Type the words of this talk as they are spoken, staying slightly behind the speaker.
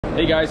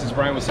Hey guys, it's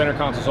Brian with Center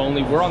Consoles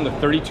Only. We're on the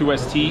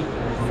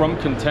 32ST from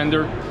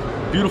Contender.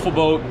 Beautiful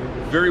boat,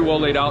 very well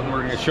laid out, and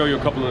we're going to show you a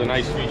couple of the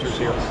nice features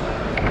here.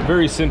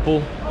 Very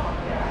simple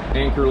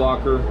anchor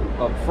locker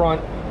up front.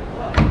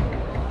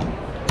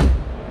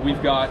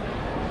 We've got,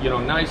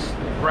 nice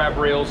grab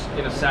rails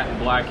in a satin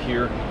black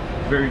here.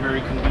 Very,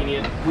 very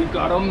convenient. We've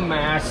got a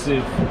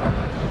massive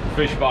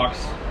fish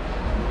box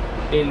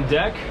in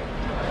deck.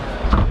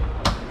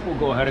 We'll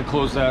go ahead and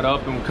close that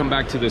up and we'll come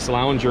back to this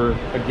lounger.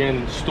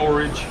 Again,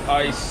 storage,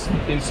 ice,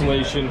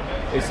 insulation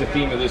is the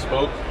theme of this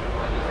boat.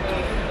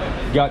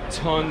 Got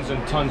tons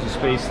and tons of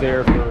space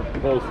there for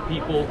both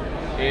people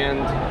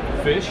and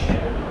fish.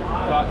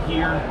 Got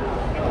here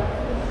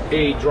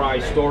a dry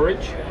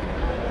storage,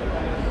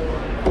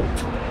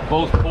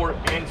 both port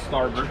and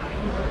starboard.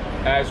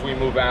 As we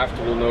move aft,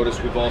 we'll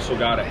notice we've also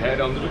got a head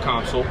under the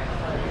console.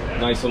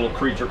 Nice little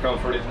creature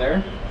comfort in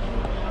there.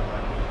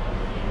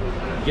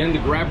 Again, the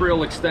grab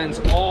rail extends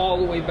all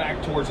the way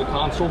back towards the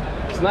console.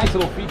 It's a nice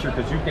little feature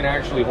because you can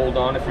actually hold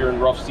on if you're in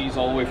rough seas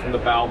all the way from the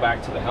bow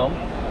back to the helm.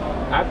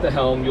 At the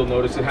helm, you'll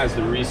notice it has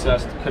the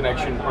recessed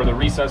connection, or the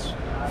recess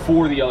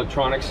for the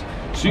electronics.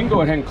 So you can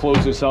go ahead and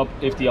close this up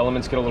if the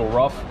elements get a little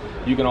rough.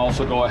 You can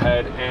also go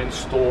ahead and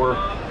store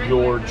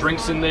your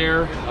drinks in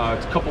there,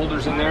 cup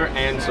holders in there,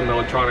 and some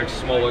electronics,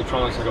 small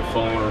electronics like a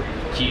phone or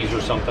keys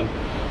or something.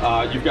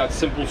 You've got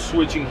simple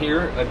switching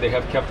here. They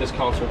have kept this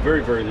console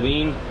very, very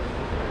lean.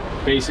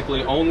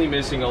 Basically only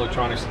missing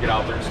electronics to get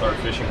out there and start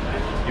fishing.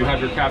 You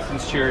have your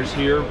captain's chairs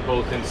here,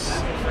 both in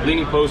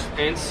leaning post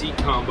and seat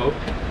combo.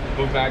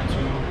 Move back to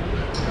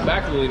the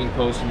back of the leaning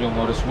post and you'll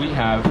notice we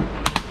have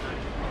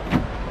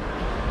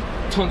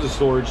tons of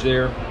storage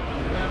there.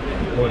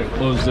 Go ahead and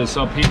close this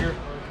up here,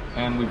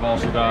 and we've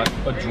also got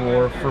a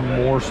drawer for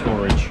more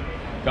storage.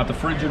 Got the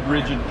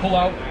rigid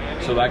pull-out,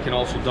 so that can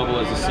also double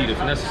as a seat if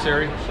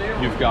necessary.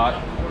 You've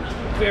got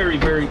very,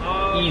 very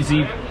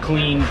easy,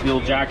 clean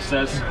bilge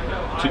access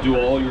to do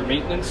all your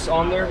maintenance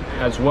on there,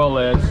 as well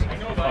as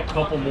a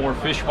couple more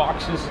fish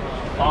boxes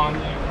on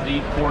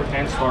the port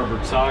and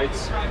starboard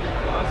sides.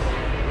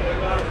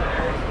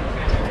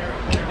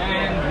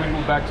 And we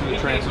move back to the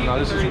transom. Now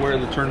this is where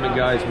the tournament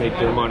guys make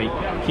their money.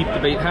 Keep the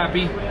bait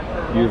happy,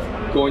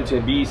 you're going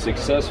to be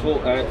successful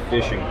at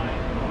fishing.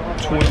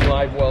 Twin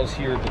live wells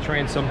here at the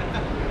transom.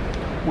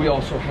 We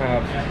also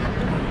have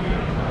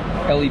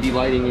LED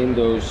lighting in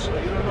those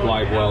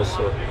live wells,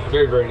 so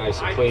very, very nice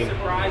and clean.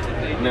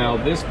 Now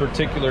this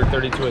particular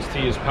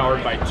 32ST is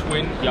powered by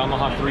twin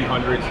Yamaha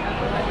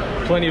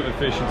 300s. Plenty of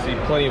efficiency,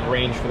 plenty of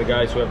range for the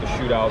guys who have to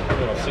shoot out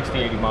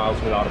 60-80 miles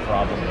without a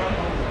problem.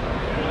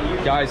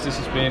 Guys, this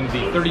has been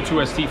the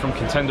 32ST from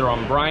Contender.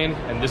 I'm Brian,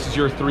 and this is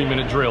your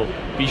 3-minute drill.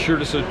 Be sure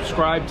to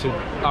subscribe to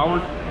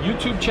our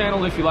YouTube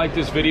channel if you like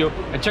this video,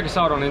 and check us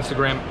out on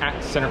Instagram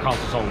at Center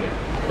Consoles Only.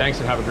 Thanks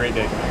and have a great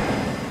day.